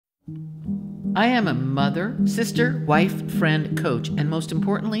I am a mother, sister, wife, friend, coach, and most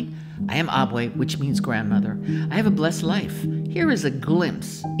importantly, I am Abue, which means grandmother. I have a blessed life. Here is a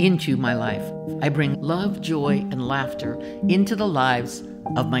glimpse into my life. I bring love, joy, and laughter into the lives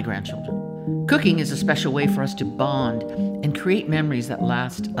of my grandchildren. Cooking is a special way for us to bond and create memories that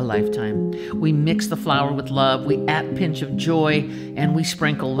last a lifetime. We mix the flour with love, we add a pinch of joy, and we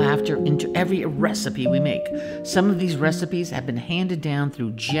sprinkle laughter into every recipe we make. Some of these recipes have been handed down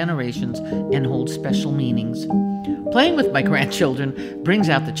through generations and hold special meanings. Playing with my grandchildren brings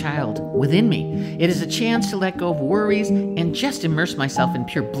out the child within me. It is a chance to let go of worries and just immerse myself in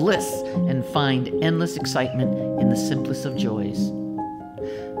pure bliss and find endless excitement in the simplest of joys.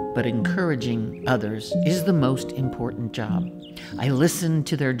 But encouraging others is the most important job. I listen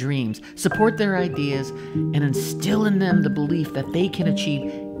to their dreams, support their ideas, and instill in them the belief that they can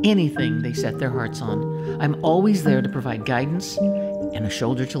achieve anything they set their hearts on. I'm always there to provide guidance and a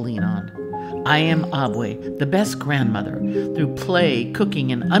shoulder to lean on. I am Abue, the best grandmother. Through play,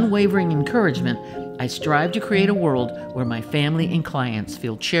 cooking, and unwavering encouragement, I strive to create a world where my family and clients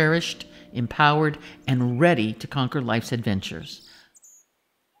feel cherished, empowered, and ready to conquer life's adventures.